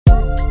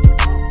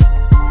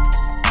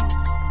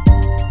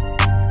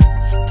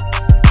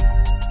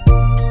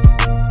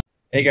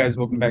Hey guys,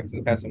 welcome back to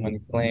the Passive Money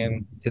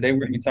Plan. Today we're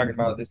going to be talking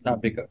about this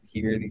topic up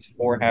here, these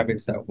four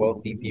habits that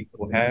wealthy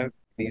people have.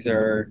 These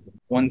are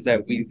ones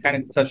that we kind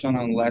of touched on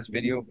the last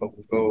video, but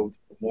we'll go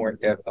more in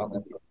depth on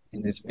them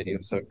in this video.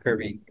 So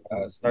Kirby,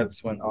 start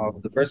this one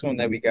off. The first one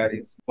that we got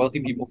is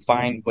wealthy people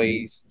find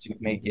ways to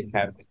make it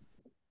happen.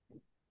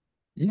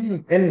 Yeah,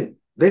 and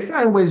they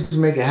find ways to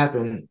make it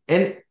happen.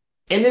 And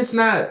it's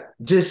not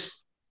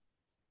just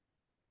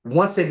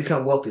once they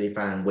become wealthy, they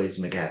find ways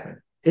to make it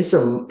happen. It's a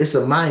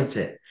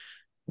mindset.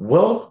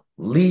 Wealth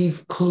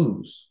leave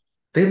clues.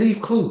 They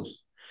leave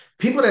clues.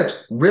 People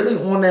that's really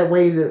on that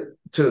way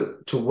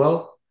to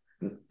wealth,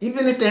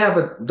 even if they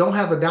don't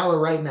have a dollar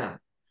right now,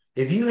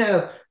 if you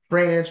have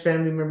friends,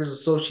 family members,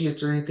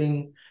 associates, or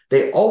anything,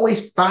 they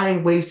always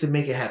find ways to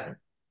make it happen.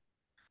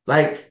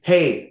 Like,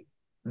 hey,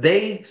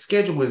 they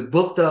schedule was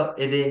booked up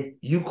and then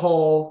you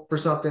call for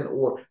something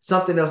or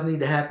something else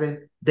need to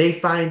happen. They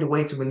find a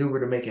way to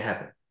maneuver to make it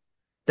happen.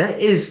 That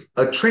is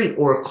a trait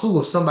or a clue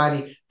of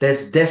somebody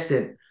that's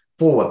destined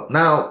for wealth.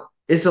 Now,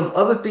 it's some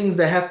other things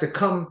that have to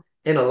come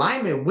in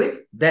alignment with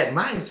that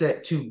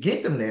mindset to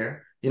get them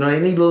there. They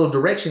need a little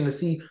direction to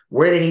see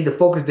where they need to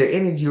focus their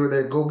energy or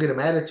their go get them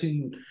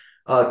attitude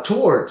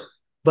towards.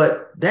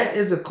 But that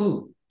is a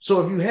clue.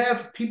 So if you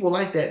have people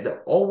like that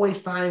that always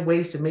find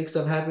ways to make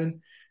stuff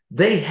happen,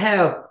 they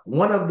have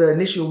one of the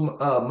initial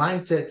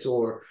mindsets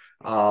or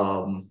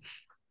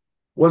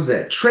what is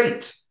that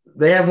traits.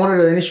 They have one of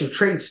the initial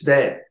traits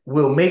that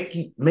will make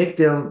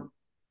them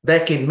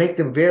that can make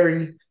them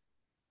very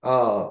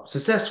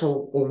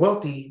successful or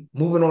wealthy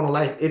moving on in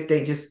life if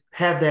they just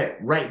have that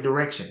right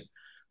direction.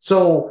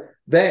 So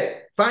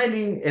that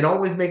finding and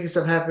always making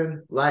stuff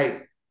happen,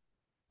 like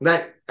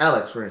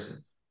Alex, for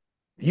instance,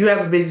 you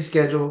have a busy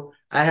schedule,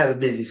 I have a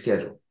busy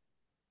schedule.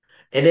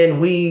 And then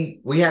we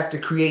have to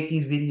create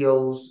these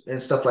videos and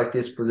stuff like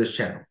this for this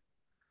channel.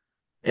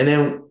 And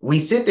then we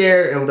sit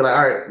there and be like,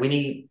 all right, we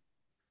need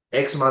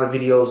X amount of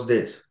videos,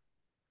 this.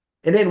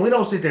 And then we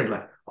don't sit there and be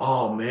like,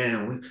 oh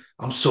man,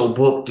 I'm so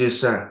booked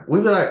this time. We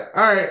be like,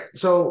 all right,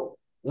 so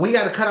we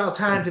got to cut out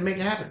time to make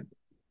it happen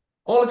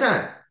all the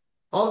time,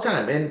 all the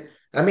time. And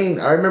I mean,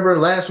 I remember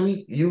last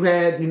week you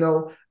had,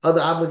 other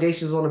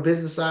obligations on the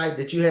business side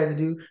that you had to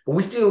do, but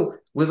we still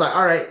was like,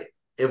 all right,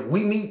 if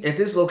we meet at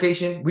this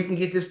location, we can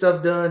get this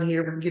stuff done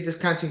here, we can get this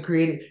content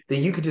created,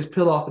 then you could just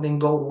peel off and then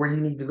go to where you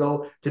need to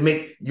go to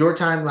make your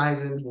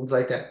timelines and things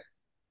like that.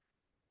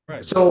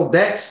 Right. So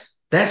that's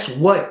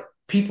what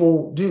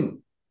people do.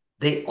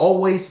 They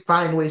always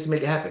find ways to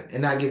make it happen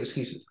and not give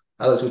excuses.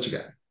 Alex, what you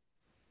got?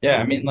 Yeah,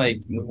 I mean, like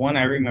the one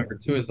I remember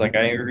too is like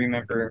I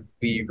remember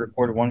we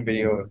recorded one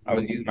video. I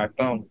was using my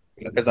phone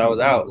because I was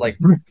out. Like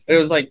it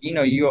was like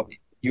you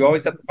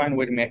always have to find a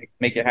way to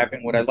make it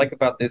happen. What I like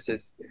about this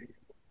is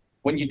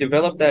when you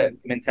develop that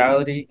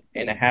mentality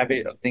and a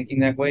habit of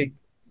thinking that way,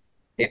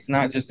 it's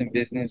not just in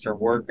business or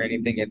work or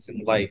anything, it's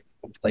in life.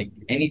 Like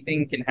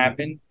anything can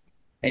happen,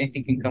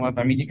 anything can come up.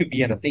 I mean, you could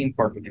be at a theme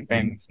park with your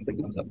family,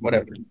 something comes up,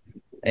 whatever,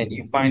 and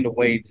you find a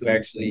way to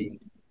actually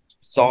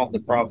solve the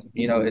problem.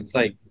 It's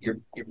like your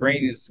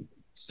brain is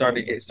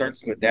starting, it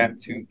starts to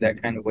adapt to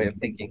that kind of way of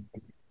thinking,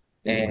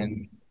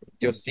 and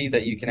you'll see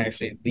that you can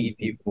actually lead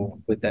people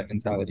with that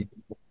mentality.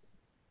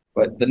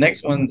 But the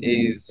next one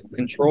is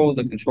control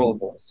the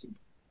controllables.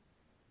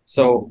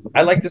 So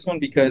I like this one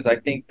because I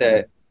think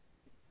that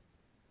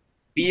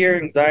fear,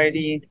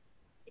 anxiety,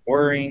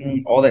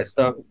 worrying, all that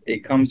stuff,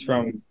 it comes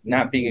from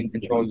not being in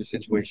control of your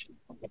situation.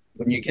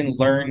 When you can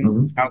learn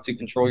Mhm. how to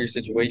control your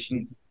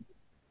situations,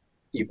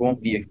 you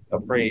won't be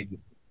afraid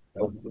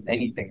of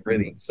anything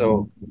really.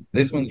 So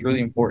this one's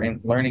really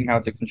important, learning how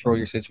to control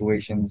your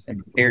situations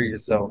and prepare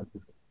yourself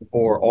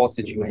for all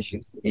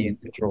situations to be in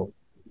control.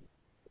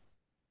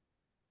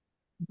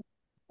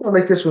 I'll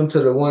make this one to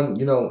the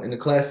one, in the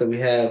class that we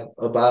have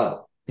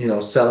about,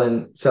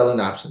 selling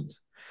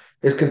options.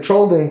 It's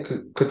controlled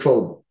and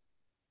controllable.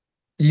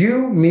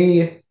 You,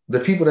 me, the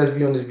people that's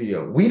viewing this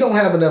video, we don't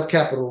have enough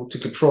capital to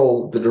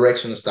control the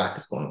direction the stock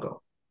is going to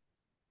go.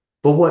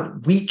 But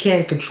what we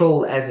can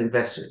control as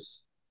investors,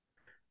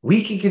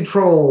 we can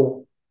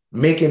control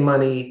making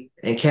money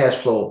and cash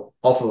flow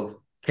off of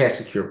cash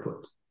secure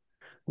puts.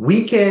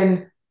 We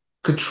can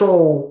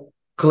control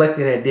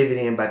collecting that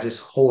dividend by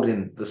just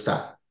holding the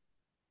stock.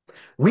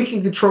 We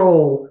can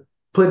control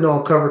putting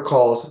on cover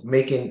calls,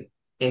 making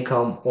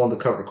income on the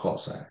cover call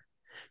side.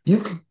 You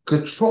can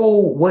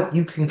control what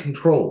you can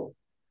control.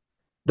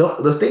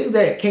 The things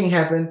that can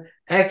happen,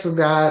 acts of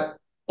God,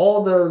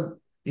 all the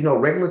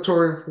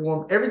regulatory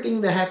reform,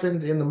 everything that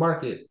happens in the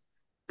market,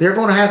 they're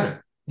going to happen.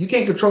 You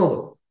can't control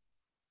those.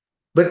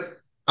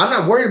 But I'm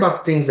not worried about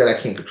the things that I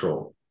can't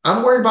control.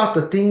 I'm worried about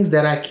the things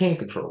that I can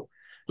control,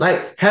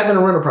 like having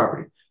a rental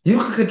property. You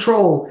can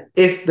control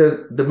if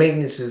the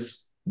maintenance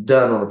is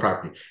done on the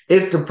property,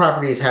 if the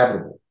property is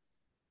habitable.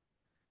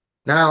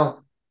 Now,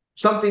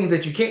 some things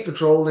that you can't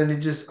control and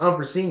it's just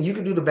unforeseen, you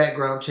can do the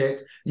background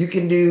checks, you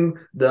can do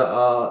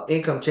the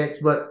income checks,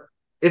 but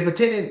if a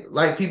tenant,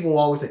 like people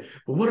always say,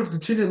 but what if the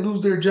tenant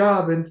lose their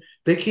job and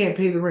they can't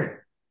pay the rent?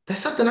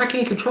 That's something I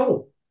can't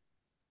control.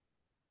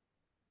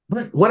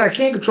 But what I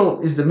can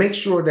control is to make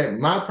sure that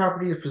my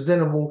property is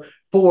presentable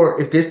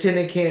for if this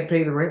tenant can't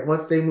pay the rent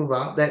once they move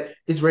out, that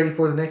it's ready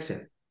for the next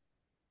tenant.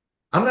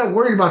 I'm not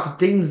worried about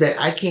the things that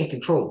I can't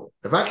control.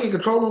 If I can't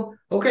control them,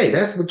 okay,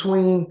 that's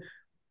between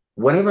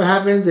whatever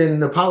happens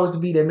and the powers to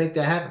be that make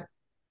that happen.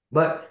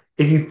 But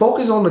if you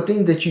focus on the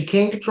things that you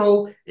can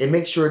control and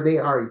make sure they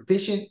are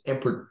efficient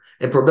and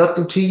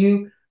productive to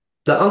you,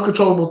 the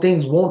uncontrollable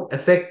things won't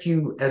affect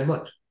you as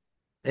much.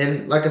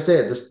 And like I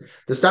said,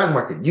 the stock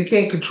market, you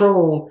can't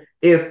control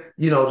if,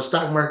 the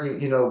stock market,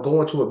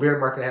 go into a bear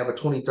market and have a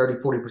 20,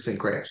 30, 40%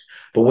 crash.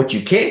 But what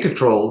you can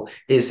control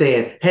is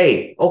saying,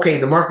 hey, okay,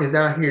 the market's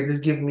down here. This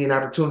is giving me an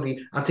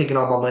opportunity. I'm taking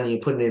all my money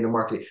and putting it in the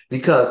market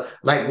because,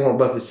 like Warren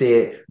Buffett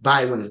said,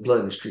 buy when there's blood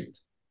in the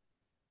streets.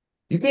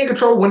 You can't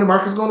control when the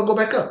market's going to go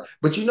back up.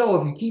 But if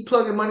you keep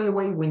plugging money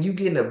away when you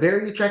get in a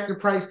very attractive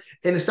price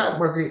in the stock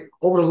market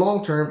over the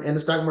long term, and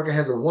the stock market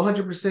has a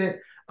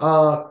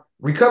 100%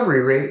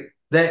 recovery rate,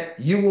 that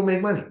you will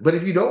make money. But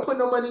if you don't put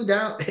no money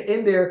down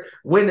in there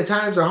when the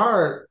times are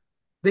hard,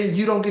 then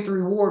you don't get the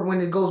reward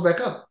when it goes back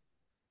up.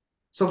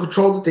 So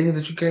control the things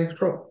that you can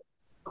control.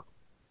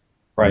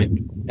 Right.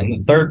 And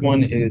the third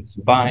one is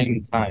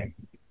buying time.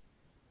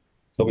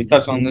 So we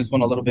touched on this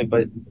one a little bit,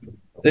 but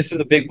this is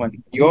a big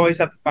one. You always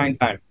have to find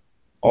time.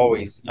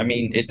 Always. I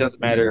mean, it doesn't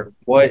matter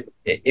what,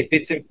 if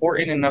it's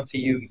important enough to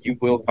you, you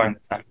will find the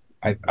time,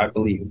 I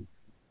believe.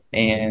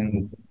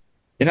 And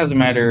it doesn't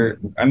matter.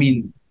 I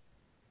mean,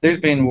 there's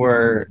been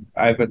where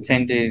I've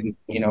attended,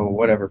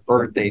 whatever,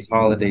 birthdays,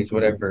 holidays,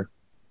 whatever,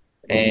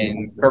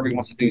 and Kirby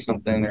wants to do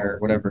something or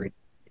whatever.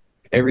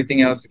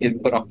 Everything else gets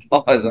put on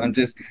pause.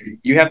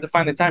 You have to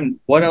find the time.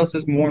 What else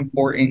is more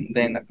important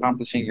than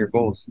accomplishing your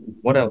goals?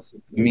 What else?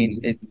 I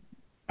mean,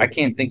 I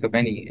can't think of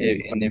any.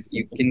 And if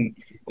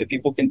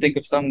people can think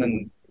of some,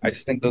 then I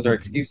just think those are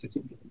excuses.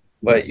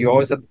 But you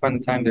always have to find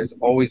the time. There's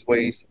always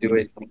ways to do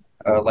it.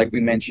 Like we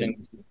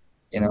mentioned,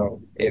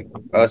 if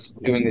us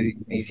doing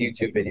these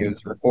YouTube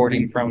videos,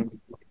 recording from,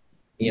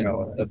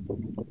 a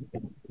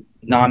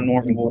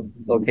non-normal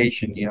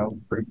location,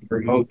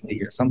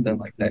 remotely or something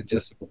like that,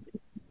 just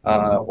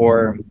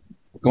or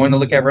going to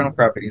look at rental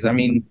properties. I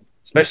mean,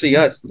 especially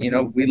us,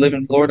 we live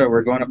in Florida.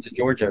 We're going up to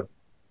Georgia.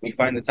 We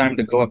find the time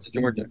to go up to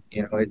Georgia.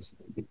 It's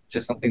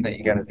just something that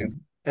you got to do.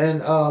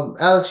 And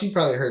Alex, you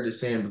probably heard this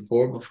saying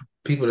before, but for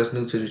people that's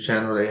new to the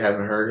channel, they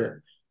haven't heard it.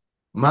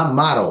 My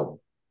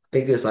motto, I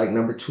think it's like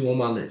number 2 on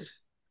my list.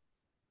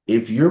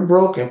 If you're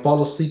broke and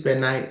fall asleep at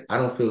night, I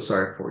don't feel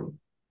sorry for you.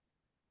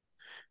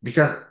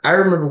 Because I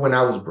remember when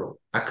I was broke,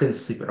 I couldn't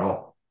sleep at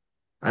all.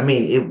 I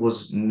mean, it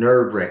was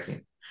nerve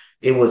wracking.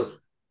 It was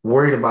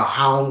worried about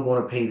how I'm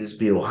going to pay this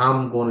bill, how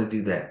I'm going to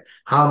do that,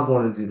 how I'm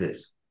going to do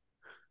this.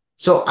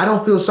 So I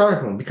don't feel sorry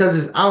for them because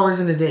it's hours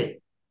in a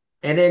day.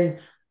 And then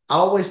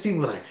always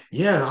people are like,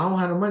 yeah, I don't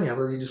have the money. I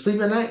go, did you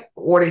sleep at night?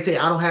 Or they say,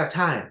 I don't have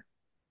time.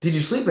 Did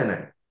you sleep at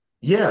night?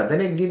 Yeah, then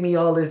they give me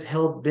all this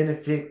health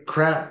benefit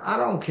crap. I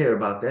don't care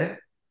about that.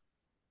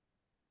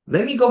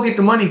 Let me go get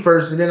the money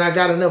first, and then I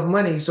got enough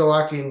money so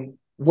I can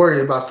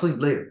worry about sleep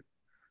later.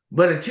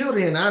 But until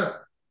then, I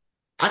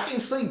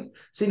can't sleep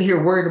sitting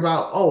here worried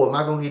about, oh, am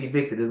I gonna get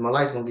evicted? Is my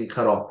life gonna get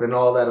cut off and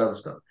all that other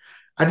stuff?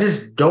 I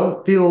just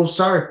don't feel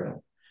sorry for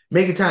them.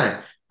 Make it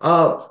time.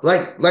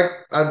 Like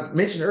I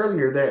mentioned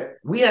earlier that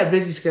we have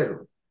busy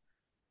schedules.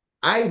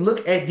 I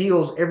look at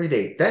deals every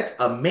day. That's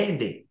a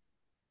mandate.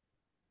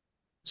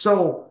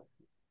 So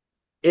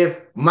if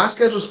my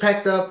schedule's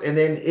packed up and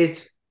then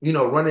it's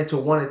running to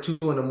 1 or 2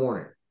 in the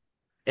morning,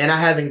 and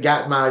I haven't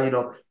got my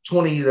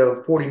 20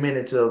 to 40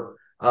 minutes of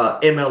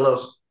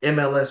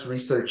MLS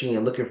researching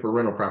and looking for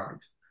rental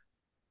properties,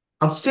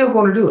 I'm still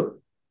going to do it.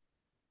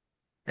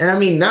 And I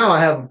mean, now I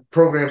have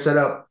programs set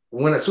up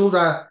when as soon as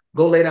I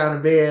go lay down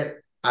in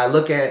bed, I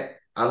look at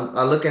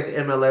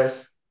the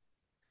MLS,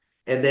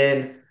 and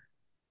then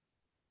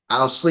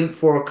I'll sleep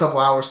for a couple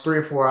hours, 3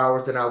 or 4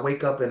 hours. Then I'll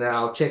wake up and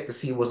I'll check to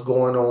see what's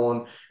going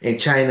on in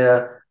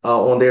China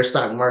on their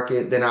stock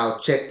market. Then I'll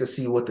check to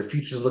see what the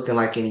future's looking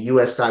like in the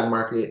U.S. stock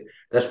market.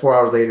 That's 4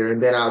 hours later,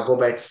 and then I'll go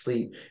back to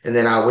sleep, and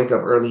then I'll wake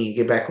up early and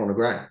get back on the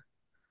grind.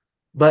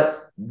 But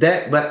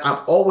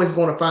I'm always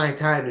going to find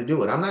time to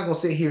do it. I'm not going to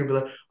sit here and be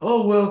like,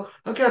 oh well,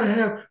 I gotta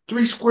have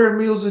 3 square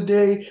meals a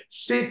day,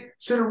 sit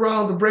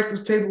around the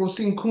breakfast table and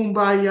sing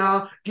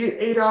kumbaya, get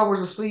 8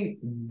 hours of sleep.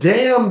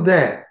 Damn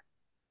that.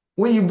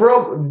 When you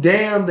broke,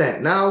 damn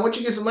that. Now, once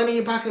you get some money in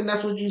your pocket and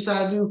that's what you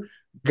decide to do,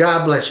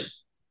 God bless you.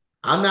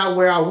 I'm not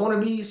where I want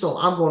to be, so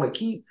I'm going to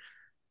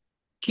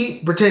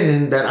keep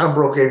pretending that I'm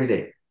broke every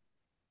day.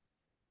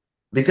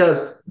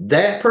 Because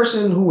that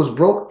person who was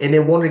broke and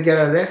then wanted to get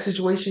out of that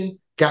situation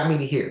got me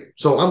to here.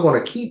 So I'm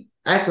going to keep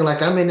acting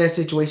like I'm in that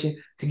situation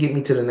to get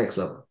me to the next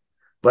level.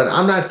 But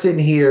I'm not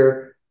sitting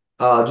here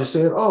just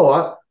saying,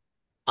 oh,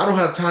 I don't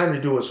have time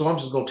to do it, so I'm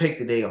just going to take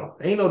the day off.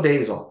 Ain't no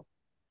days off.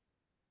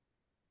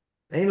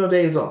 Ain't no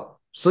days off.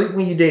 Sleep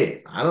when you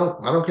dead. I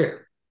don't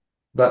care.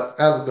 But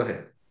Alex, go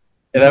ahead.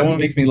 Yeah, that one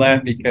makes me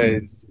laugh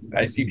because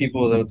I see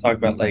people that will talk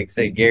about, like,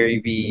 say, Gary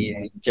Vee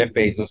and Jeff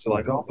Bezos are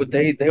like, oh, but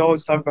they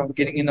always talk about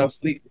getting enough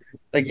sleep.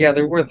 like yeah,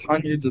 they're worth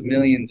hundreds of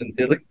millions and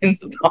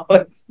billions of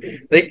dollars.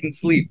 They can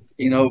sleep,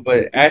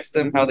 but ask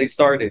them how they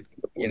started.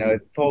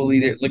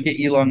 Totally. Look at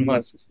Elon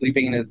Musk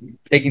sleeping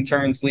taking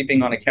turns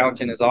sleeping on a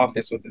couch in his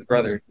office with his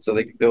brother so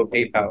they can build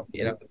PayPal.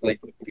 Like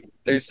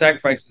there's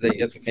sacrifices that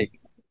you have to make.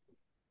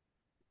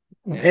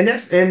 And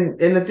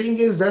the thing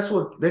is, that's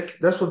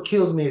what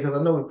kills me because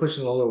I know we're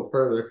pushing a little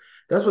further.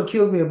 That's what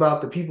kills me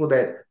about the people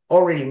that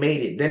already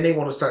made it. Then they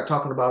want to start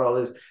talking about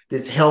all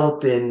this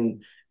health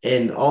and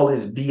all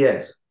this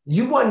BS.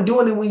 You wasn't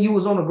doing it when you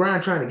was on the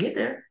grind trying to get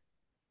there.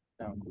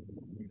 No,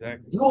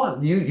 exactly.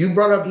 You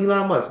brought up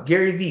Elon Musk,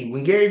 Gary Vee.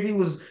 When Gary Vee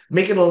was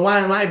making a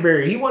wine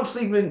library, he wasn't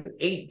sleeping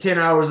 8, 10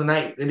 hours a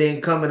night and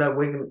then coming up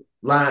waking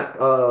line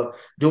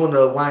doing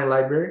the wine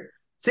library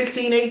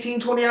 16, 18,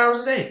 20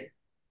 hours a day.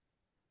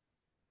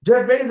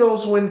 Jeff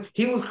Bezos, when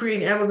he was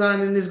creating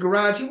Amazon in his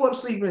garage, he wasn't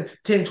sleeping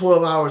 10,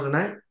 12 hours a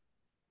night.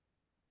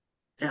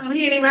 Hell,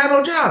 he ain't even had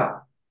no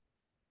job.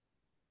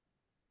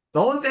 The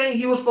only thing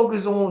he was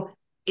focused on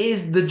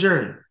is the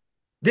journey.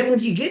 Then when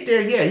you get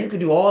there, yeah, you can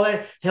do all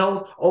that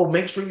health. Oh,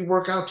 make sure you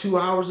work out 2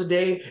 hours a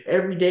day,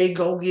 every day,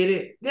 go get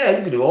it. Yeah,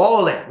 you can do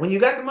all that. When you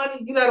got the money,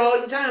 you got all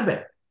your time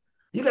back.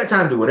 You got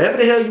time to do whatever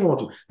the hell you want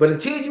to. But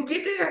until you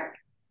get there,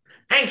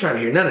 I ain't trying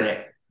to hear none of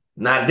that.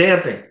 Not a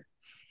damn thing.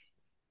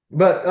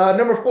 But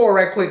number four,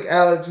 right quick,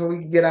 Alex, so we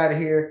can get out of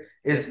here,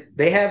 Yeah. is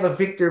they have a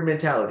victor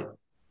mentality.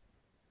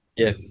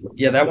 Yes.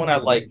 Yeah, that one I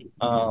like.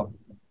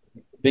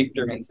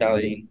 Victor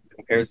mentality in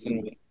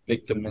comparison with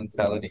victim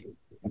mentality.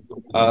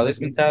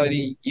 This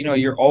mentality,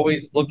 you're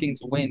always looking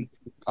to win.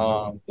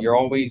 You're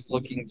always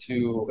looking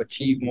to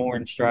achieve more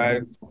and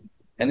strive.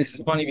 And this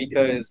is funny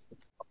because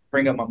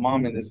bring up my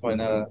mom in this one.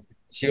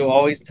 She'll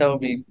always tell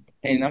me,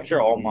 and I'm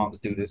sure all moms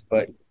do this,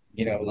 but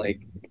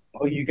like,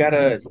 oh, you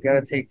gotta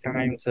take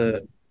time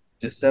to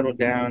just settle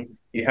down.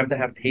 You have to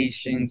have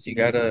patience. You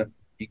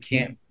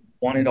can't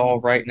want it all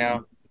right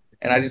now.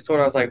 And I just told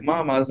her, I was like,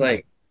 Mom, I was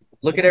like,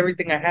 look at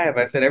everything I have.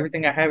 I said,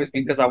 everything I have is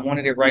because I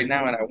wanted it right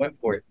now and I went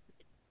for it.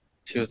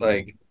 She was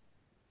like,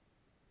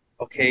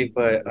 okay,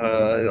 but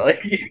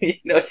like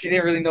she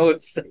didn't really know what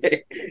to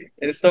say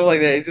and stuff like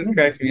that. It just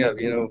cracks me up,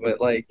 But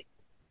like,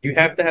 you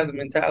have to have the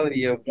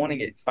mentality of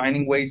wanting it,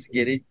 finding ways to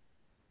get it.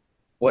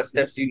 What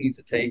steps do you need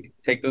to take?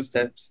 Take those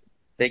steps,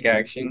 take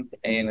action,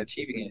 and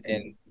achieving it.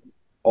 And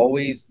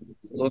always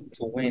look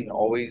to win.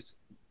 Always,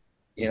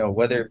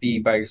 whether it be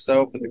by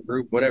yourself, with a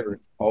group, whatever.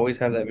 Always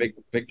have that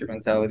victor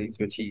mentality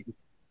to achieve.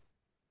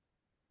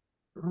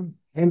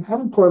 And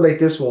how to correlate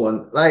this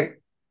one?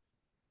 Like,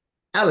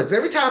 Alex,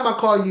 every time I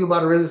call you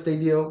about a real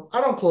estate deal,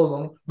 I don't close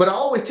on them, but I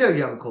always tell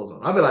you I'm gonna close on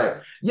them. I'll be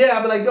like, yeah,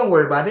 I'll be like, don't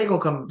worry about it. They're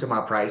gonna come to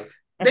my price.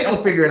 They're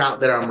gonna figure it out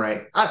that I'm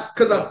right.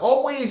 Because I'm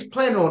always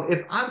planning on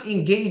if I'm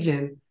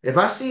engaging, if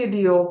I see a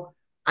deal,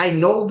 I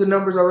know the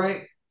numbers are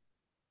right.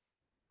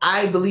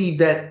 I believe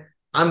that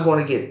I'm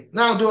going to get it.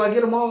 Now, do I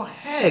get them all?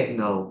 Heck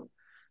no.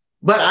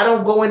 But I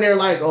don't go in there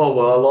like, oh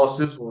well, I lost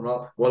this one.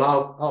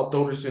 I'll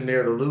throw this in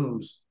there to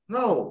lose.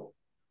 No,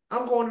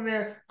 I'm going in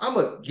there. I'm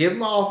gonna give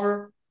them an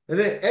offer and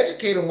then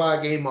educate them why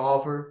I gave them an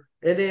offer,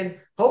 and then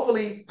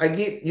hopefully I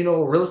get a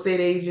real estate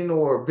agent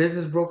or a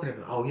business broker.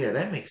 That, oh yeah,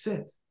 that makes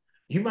sense.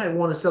 You might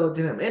want to sell it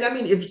to them. And I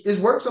mean, it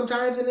works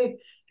sometimes, and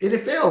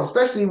it fails,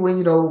 especially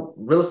when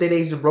real estate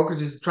agents and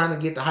brokers is trying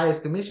to get the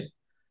highest commission.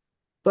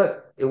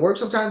 But it works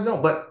sometimes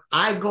don't. But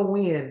I go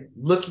in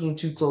looking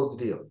to close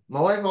the deal. My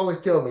wife always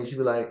tells me, she'd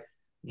be like,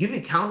 "You've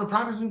been counting the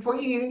properties before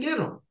you even get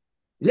them."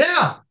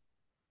 Yeah,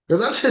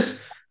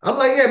 because I'm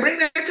like, yeah, bring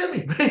that to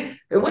me.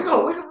 And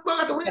we're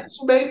about to win this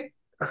one, baby.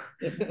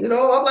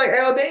 I'm like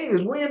Al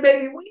Davis, win,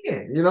 baby,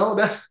 win.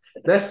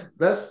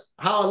 That's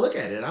how I look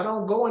at it. I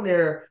don't go in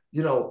there,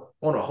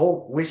 on a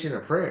hope, wishing, a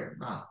prayer.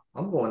 Nah,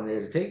 I'm going in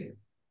there to take it.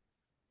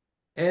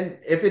 And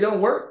if it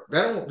don't work,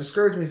 that don't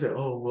discourage me. Say,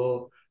 oh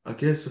well, I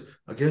guess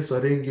I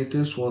didn't get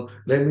this one.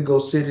 Let me go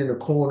sit in the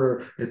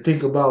corner and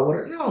think about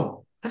what.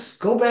 No, I just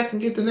go back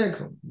and get the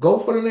next one. Go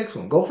for the next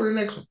one. Go for the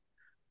next one.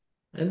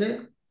 And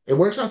then it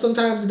works out.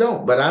 Sometimes it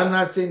don't. But I'm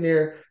not sitting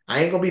there.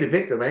 I ain't gonna be the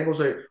victim. I ain't gonna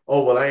say,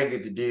 oh well, I ain't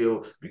get the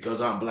deal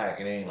because I'm black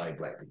and they ain't like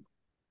black people.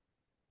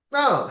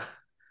 No,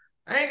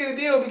 I ain't get a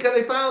deal because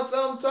they found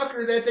some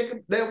sucker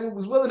that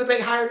was willing to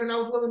pay higher than I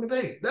was willing to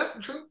pay. That's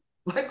the truth.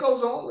 Life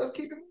goes on. Let's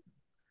keep it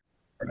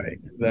Right,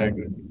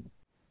 exactly.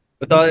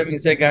 With all that being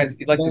said, guys, if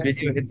you like the moving.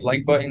 video, hit the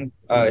like button,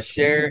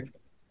 share,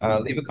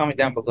 leave a comment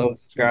down below,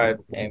 subscribe,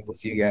 and we'll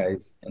see you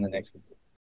guys in the next one.